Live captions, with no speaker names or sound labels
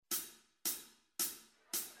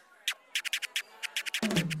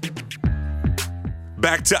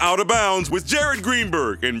Back to Out of Bounds with Jared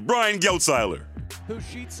Greenberg and Brian Geltziler.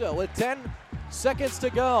 Pushitsa with 10 seconds to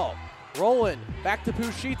go. Rolling back to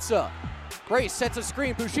Pushitsa. Grace sets a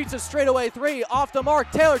screen. Pushitsa straightaway three off the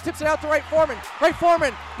mark. Taylor tips it out to Wright Foreman. Wright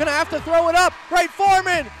Foreman gonna have to throw it up. Wright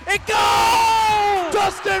Foreman, it goes!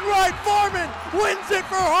 Dustin Wright Foreman wins it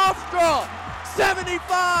for Hofstra.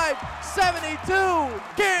 75-72.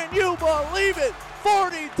 Can you believe it?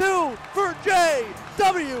 42 for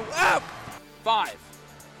JWF. 5,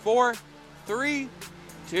 4, 3,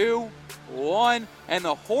 2, 1, and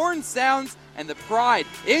the horn sounds and the Pride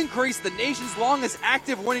increase the nation's longest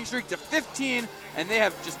active winning streak to 15, and they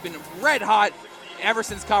have just been red hot ever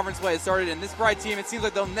since conference play has started. And this Pride team, it seems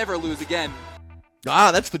like they'll never lose again.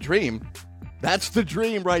 Ah, that's the dream. That's the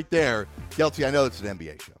dream right there. Geltzy, I know it's an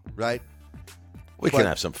NBA show, right? We can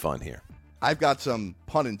have some fun here. I've got some,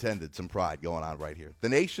 pun intended, some pride going on right here. The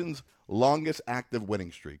nation's longest active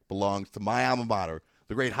winning streak belongs to my alma mater,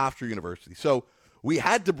 the great Hofstra University. So we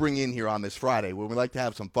had to bring in here on this Friday, when we like to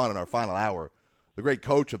have some fun in our final hour, the great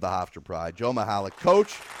coach of the Hofstra Pride, Joe Mihalich.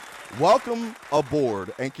 Coach, welcome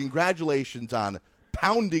aboard, and congratulations on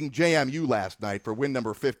pounding JMU last night for win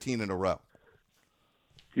number 15 in a row.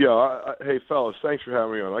 Yeah, hey, fellas, thanks for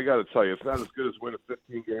having me on. I got to tell you, it's not as good as winning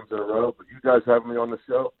 15 games in a row, but you guys having me on the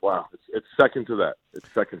show, wow, it's second to that. It's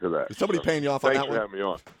second to that. Is somebody paying you off on that one? Thanks for having me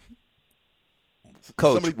on.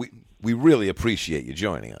 Coach, we really appreciate you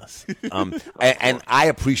joining us. And I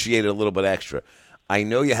appreciate it a little bit extra. I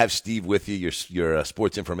know you have Steve with you, your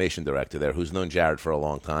sports information director there, who's known Jared for a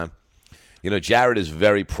long time. You know, Jared is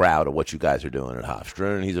very proud of what you guys are doing at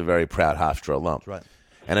Hofstra, and he's a very proud Hofstra alum. That's right.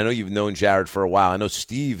 And I know you've known Jared for a while. I know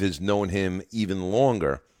Steve has known him even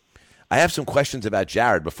longer. I have some questions about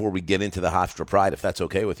Jared before we get into the Hofstra Pride, if that's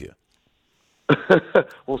okay with you.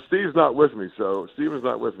 Well, Steve's not with me, so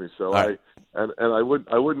right. I would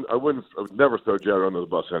never throw Jared under the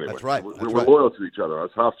bus anyway. That's right. We're loyal to each other.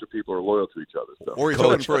 Us Hofstra people are loyal to each other. So. Or he's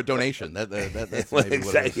hoping for a donation. That's maybe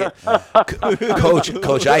exactly. What it is.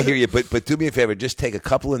 Coach, I hear you, but do me a favor. Just take a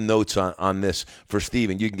couple of notes on this for Steve,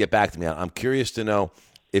 and you can get back to me. I'm curious to know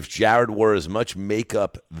if Jared wore as much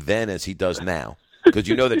makeup then as he does now, because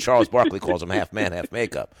you know that Charles Barkley calls him half man, half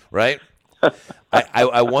makeup, right?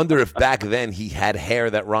 I wonder if back then he had hair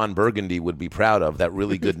that Ron Burgundy would be proud of, that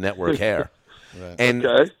really good network hair. Right.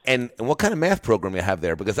 And what kind of math program you have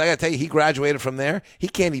there? Because I got to tell you, he graduated from there. He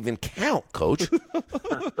can't even count, Coach.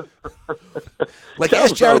 Like,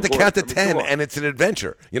 ask Jared to count to 10, and it's an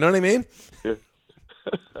adventure. You know what I mean? Yeah.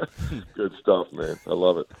 Good stuff, man. I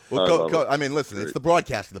love it. Well, I mean, listen, it's the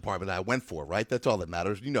broadcasting department I went for, right? That's all that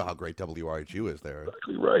matters. You know how great WRHU is there.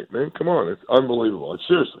 Exactly right, man. Come on. It's unbelievable.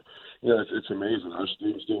 Seriously. Yeah, it's amazing. Our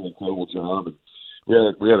team's doing an incredible job. And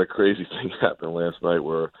we had a crazy thing happen last night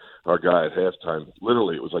where our guy at halftime,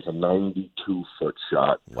 literally, it was like a 92-foot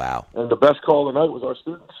shot. Wow. And the best call of the night was our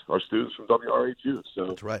students from WRHU. So,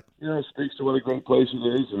 that's right. You know, it speaks to what a great place it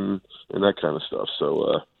is and that kind of stuff.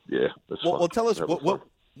 So, yeah, that's fun. Well, tell us,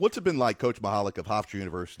 what's it been like, Coach Mihalich of Hofstra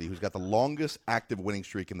University, who's got the longest active winning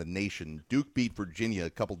streak in the nation? Duke beat Virginia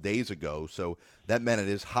a couple days ago, so that meant it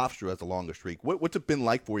is Hofstra has the longest streak. What's it been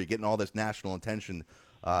like for you getting all this national attention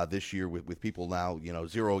this year with people now, you know,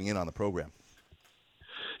 zeroing in on the program?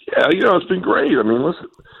 Yeah, you know, it's been great. I mean, listen,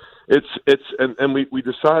 we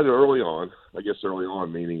decided early on,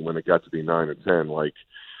 meaning when it got to be 9 and 10, like,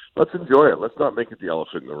 let's enjoy it. Let's not make it the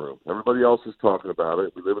elephant in the room. Everybody else is talking about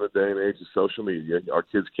it. We live in a day and age of social media. Our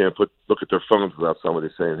kids can't look at their phones without somebody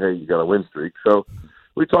saying, hey, you got a win streak. So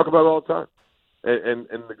we talk about it all the time, and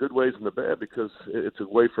the good ways and the bad, because it's a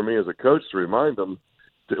way for me as a coach to remind them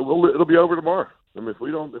it'll be over tomorrow. I mean, if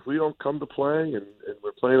we don't come to play and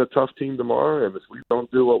we're playing a tough team tomorrow, and if we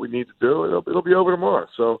don't do what we need to do, it'll be over tomorrow.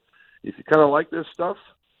 So if you kind of like this stuff,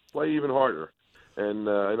 play even harder. And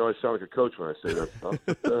I know I sound like a coach when I say that stuff,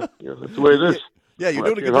 but you know, that's the way it is. Yeah, you're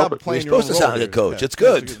doing a good job of playing your own role. You're supposed to sound like a coach. Yeah, it's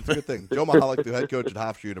good. It's a good thing. Joe Mihalich, the head coach at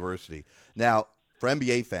Hofstra University. Now, for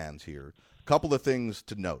NBA fans here, a couple of things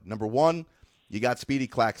to note. Number one, you got Speedy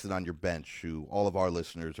Claxton on your bench, who all of our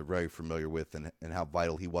listeners are very familiar with, and how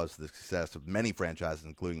vital he was to the success of many franchises,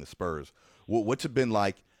 including the Spurs. What's it been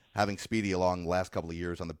like having Speedy along the last couple of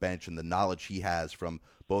years on the bench and the knowledge he has from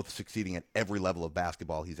both succeeding at every level of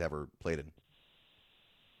basketball he's ever played in?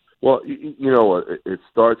 Well, you know what? It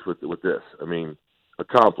starts with this. I mean,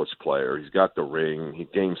 accomplished player. He's got the ring. He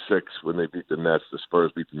Game 6 when they beat the Nets. The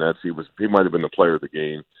Spurs beat the Nets. He might have been the player of the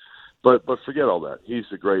game, but forget all that. He's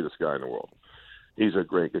the greatest guy in the world. He's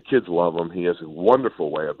the kids love him. He has a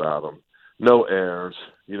wonderful way about him. No airs.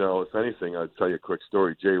 You know, if anything, I'd tell you a quick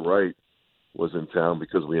story. Jay Wright was in town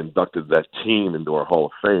because we inducted that team into our Hall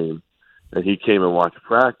of Fame, and he came and watched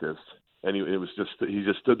practice. and he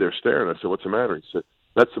just stood there staring. I said, "What's the matter?" He said,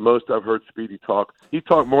 "That's the most I've heard Speedy talk. He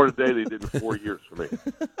talked more today than he did in 4 years for me."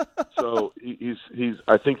 So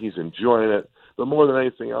I think he's enjoying it. But more than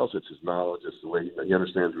anything else, it's his knowledge, it's the way he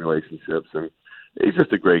understands relationships, and he's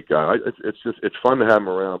just a great guy. It's fun to have him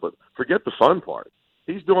around, but forget the fun part.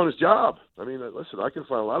 He's doing his job. I mean, listen, I can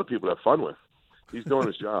find a lot of people to have fun with. He's doing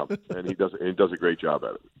his job, and he does a great job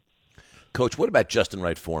at it. Coach, what about Justin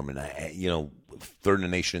Wright Foreman? Third in the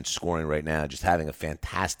nation in scoring right now, just having a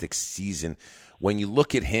fantastic season. When you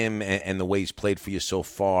look at him and the way he's played for you so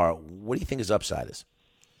far, what do you think his upside is?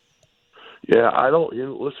 Yeah,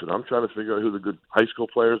 listen, I'm trying to figure out who the good high school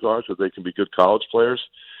players are so they can be good college players.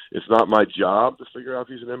 It's not my job to figure out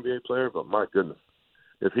if he's an NBA player, but my goodness,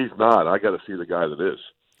 if he's not, I got to see the guy that is.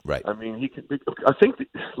 Right. I mean, he can. I think.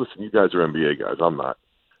 Listen, you guys are NBA guys. I'm not,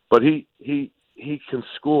 but he can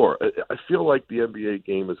score. I feel like the NBA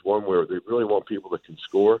game is one where they really want people that can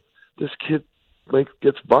score. This kid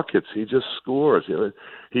gets buckets. He just scores.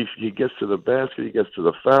 He gets to the basket. He gets to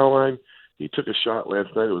the foul line. He took a shot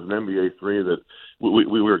last night. It was an NBA three that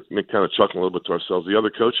we were kind of chuckling a little bit to ourselves. The other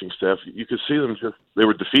coaching staff, you could see them they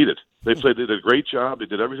were defeated. They did a great job. They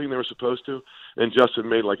did everything they were supposed to. And Justin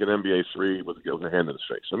made like an NBA three with a hand in his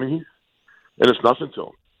face. I mean, it's nothing to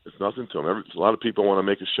him. It's nothing to him. A lot of people want to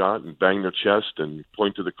make a shot and bang their chest and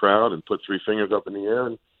point to the crowd and put 3 fingers up in the air.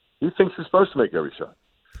 And he thinks he's supposed to make every shot.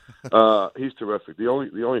 He's terrific. The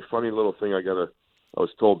only funny little thing I was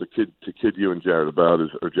told to kid you and Jared about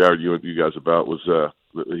Jared, you guys about was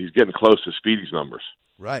he's getting close to Speedy's numbers.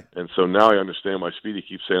 Right. And so now I understand why Speedy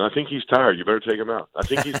keeps saying, "I think he's tired. You better take him out. I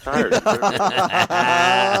think he's tired."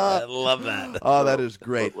 I love that. Oh, that is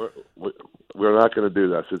great. We're not going to do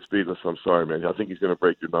that. I said, "Speedy, listen, I'm sorry, man. I think he's going to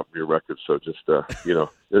break your record. So just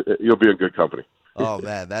you'll be in good company." Oh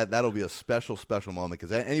man, that'll be a special moment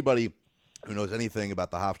because anybody who knows anything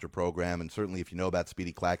about the Hofstra program, and certainly if you know about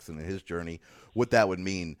Speedy Claxton and his journey, what that would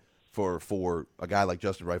mean for a guy like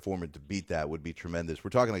Justin Wright Foreman to beat that would be tremendous. We're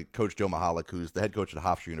talking to Coach Joe Mihalich, who's the head coach at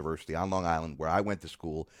Hofstra University on Long Island, where I went to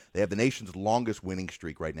school. They have the nation's longest winning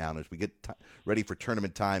streak right now, and as we get ready for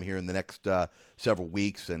tournament time here in the next several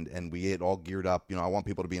weeks, and we get all geared up, I want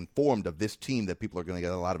people to be informed of this team that people are going to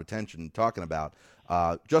get a lot of attention talking about.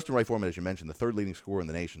 Justin Wright Foreman, as you mentioned, the third leading scorer in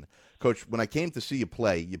the nation. Coach, when I came to see you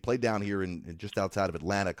played down here in just outside of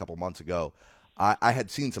Atlanta a couple months ago. I had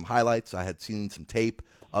seen some highlights. I had seen some tape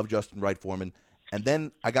of Justin Wright Foreman, and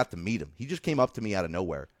then I got to meet him. He just came up to me out of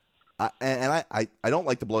nowhere. I don't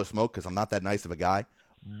like to blow smoke because I'm not that nice of a guy,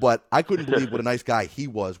 but I couldn't believe what a nice guy he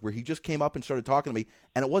was, where he just came up and started talking to me,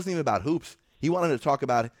 and it wasn't even about hoops. He wanted to talk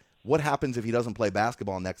about what happens if he doesn't play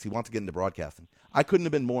basketball next. He wants to get into broadcasting. I couldn't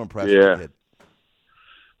have been more impressed with the kid.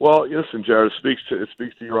 Well, listen, Jared, it speaks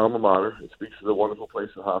to your alma mater. It speaks to the wonderful place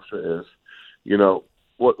that Hofstra is.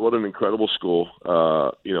 What an incredible school.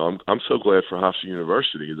 I'm so glad for Hofstra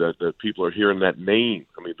University that people are hearing that name.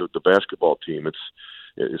 I mean, the basketball team.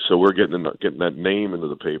 So we're getting that name into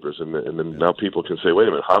the papers, and then now people can say, "Wait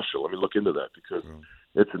a minute, Hofstra. Let me look into that," because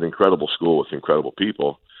it's an incredible school with incredible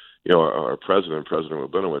people. Our President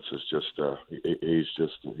Rabinowitz is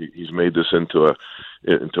he's made this into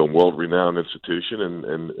a world-renowned institution,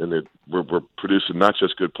 and we're producing not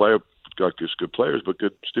just good players, but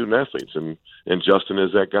good student athletes, and Justin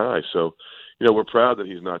is that guy. So, we're proud that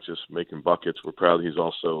he's not just making buckets. We're proud that he's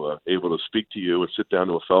also able to speak to you and sit down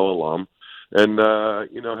to a fellow alum and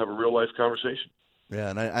have a real life conversation.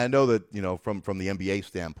 Yeah, and I know that from the NBA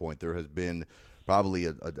standpoint, there has been probably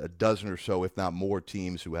a dozen or so, if not more,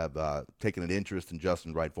 teams who have taken an interest in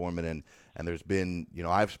Justin Wright Foreman, and there's been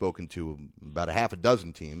I've spoken to about a half a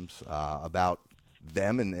dozen teams about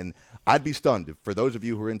them, and I'd be stunned for those of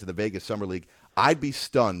you who are into the Vegas Summer League. I'd be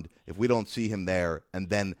stunned if we don't see him there and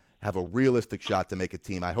then have a realistic shot to make a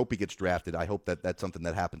team. I hope he gets drafted. I hope that that's something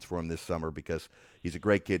that happens for him this summer because he's a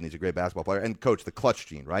great kid and he's a great basketball player. And Coach, the clutch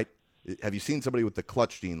gene, right? Have you seen somebody with the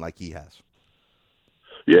clutch gene like he has?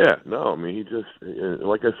 Yeah, no, I mean, he just,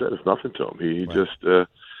 like I said, it's nothing to him. He right. just,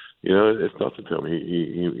 it's nothing to him.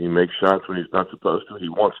 He makes shots when he's not supposed to. He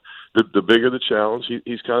wants, the bigger the challenge,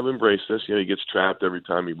 he's kind of embraced this. He gets trapped every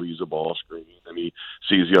time he leaves a ball screen, and he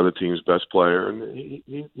sees the other team's best player, and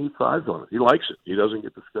he thrives on it. He likes it. He doesn't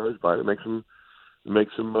get discouraged by it. It makes him, as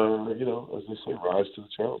they say, rise to the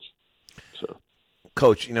challenge. So,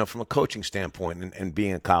 Coach, from a coaching standpoint and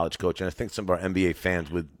being a college coach, and I think some of our NBA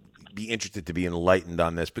fans would be interested to be enlightened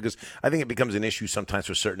on this because I think it becomes an issue sometimes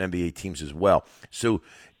for certain NBA teams as well. So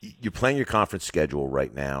you're playing your conference schedule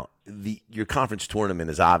right now. your conference tournament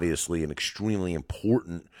is obviously an extremely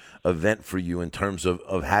important event for you in terms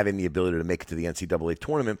of having the ability to make it to the NCAA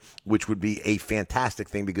tournament, which would be a fantastic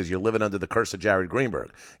thing because you're living under the curse of Jared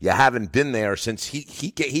Greenberg. You haven't been there since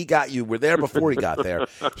he got you. Were there before he got there.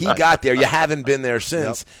 He got there. You haven't been there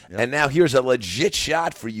since. Yep. And now here's a legit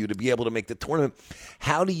shot for you to be able to make the tournament.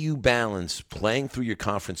 How do you balance playing through your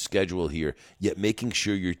conference schedule here, yet making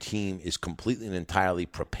sure your team is completely and entirely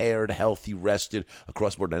prepared, healthy, rested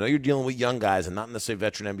across the board? I know you're dealing with young guys and not necessarily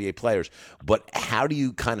veteran NBA players, but how do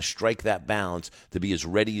you kind of strike that balance to be as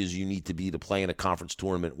ready as you need to be to play in a conference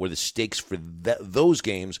tournament where the stakes for those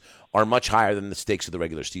games are much higher than the stakes of the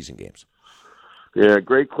regular season games? Yeah,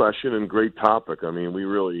 great question and great topic. I mean, we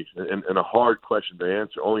really and a hard question to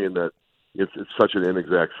answer, only in that it's such an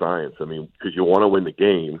inexact science. I mean, because you want to win the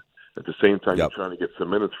game. At the same time, You're trying to get some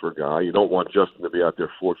minutes for a guy. You don't want Justin to be out there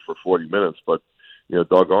for 40 minutes, but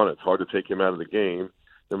doggone it, it's hard to take him out of the game.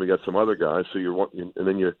 Then we got some other guys, so and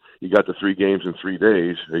then you got the 3 games in 3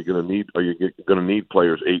 days. Are you going to need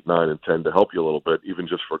players 8, 9, and 10 to help you a little bit, even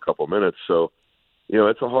just for a couple of minutes? So,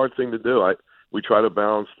 it's a hard thing to do. We try to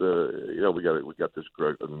balance we got this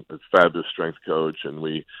great, fabulous strength coach, and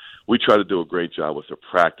we try to do a great job with the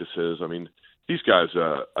practices. I mean, these guys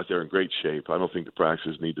out there in great shape. I don't think the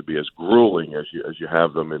practices need to be as grueling as you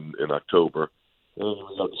have them in October. We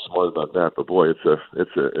got to be smart about that, but boy, it's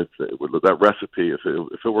that recipe. If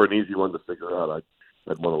it were an easy one to figure out,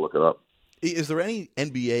 I'd want to look it up. Is there any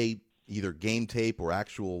NBA either game tape or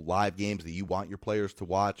actual live games that you want your players to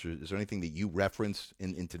watch? Or is there anything that you reference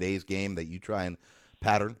in today's game that you try and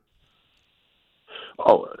pattern?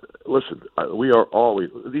 Oh, listen,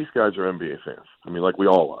 these guys are NBA fans. I mean, like we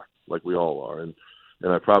all are, and I'm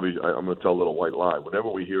going to tell a little white lie. Whenever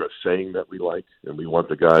we hear a saying that we like and we want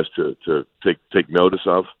the guys to take notice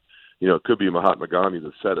of, it could be Mahatma Gandhi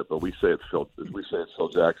that said it, but we say it's Phil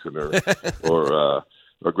Jackson or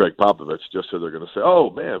Greg Popovich, just so they're going to say, "Oh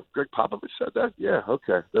man, Greg Popovich said that." Yeah,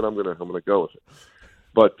 okay, then I'm going to go with it.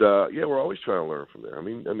 But we're always trying to learn from there. I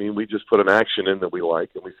mean, we just put an action in that we like,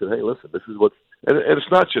 and we said, "Hey, listen, this is what," and it's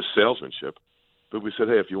not just salesmanship, but we said,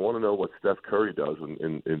 "Hey, if you want to know what Steph Curry does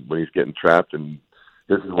when he's getting trapped, and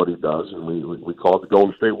this is what he does," and we call it the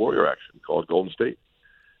Golden State Warrior action. We call it Golden State.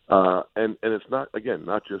 And it's not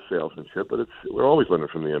just salesmanship, but we're always learning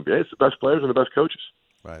from the NBA. It's the best players and the best coaches.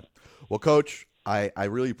 Right. Well, Coach, I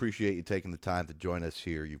really appreciate you taking the time to join us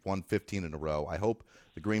here. You've won 15 in a row. I hope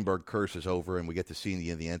the Greenberg curse is over and we get to see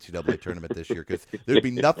you in the NCAA tournament this year, because there'd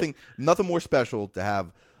be nothing more special to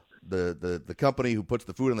have the company who puts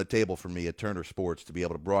the food on the table for me at Turner Sports to be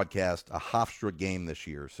able to broadcast a Hofstra game this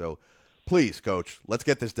year. So please, Coach, let's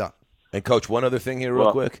get this done. And, Coach, one other thing here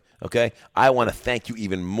real quick, okay? I want to thank you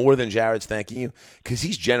even more than Jared's thanking you, because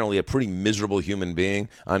he's generally a pretty miserable human being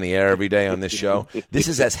on the air every day on this show. This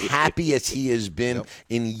is as happy as he has been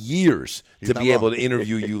in years to be able to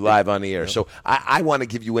interview you live on the air. So I want to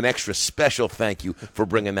give you an extra special thank you for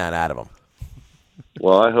bringing that out of him.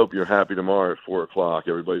 Well, I hope you're happy tomorrow at 4 o'clock.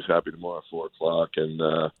 Everybody's happy tomorrow at 4 o'clock. And,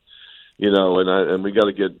 and we got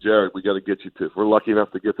to get Jared. We got to get you to. If we're lucky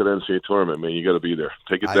enough to get to the NCAA tournament, man, you got to be there.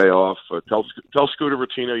 Take a day off. Tell Scooter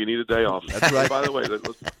Rottino you need a day off. That's right. By the way,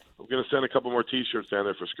 I'm going to send a couple more T-shirts down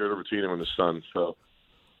there for Scooter Rottino and his son. So,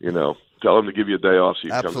 tell him to give you a day off. So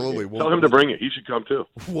you Absolutely. Come. Tell him to bring it. He should come too.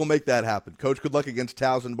 We'll make that happen, Coach. Good luck against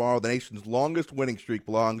Towson tomorrow. The nation's longest winning streak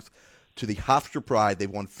belongs to the Hofstra Pride.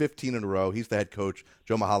 They've won 15 in a row. He's the head coach,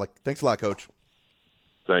 Joe Mihalich. Thanks a lot, Coach.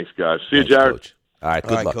 Thanks, guys. See you, Jared. Coach. All right,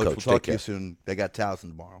 good luck, Coach. We'll talk Take to care. you soon. They got Towson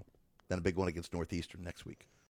tomorrow. Then a big one against Northeastern next week.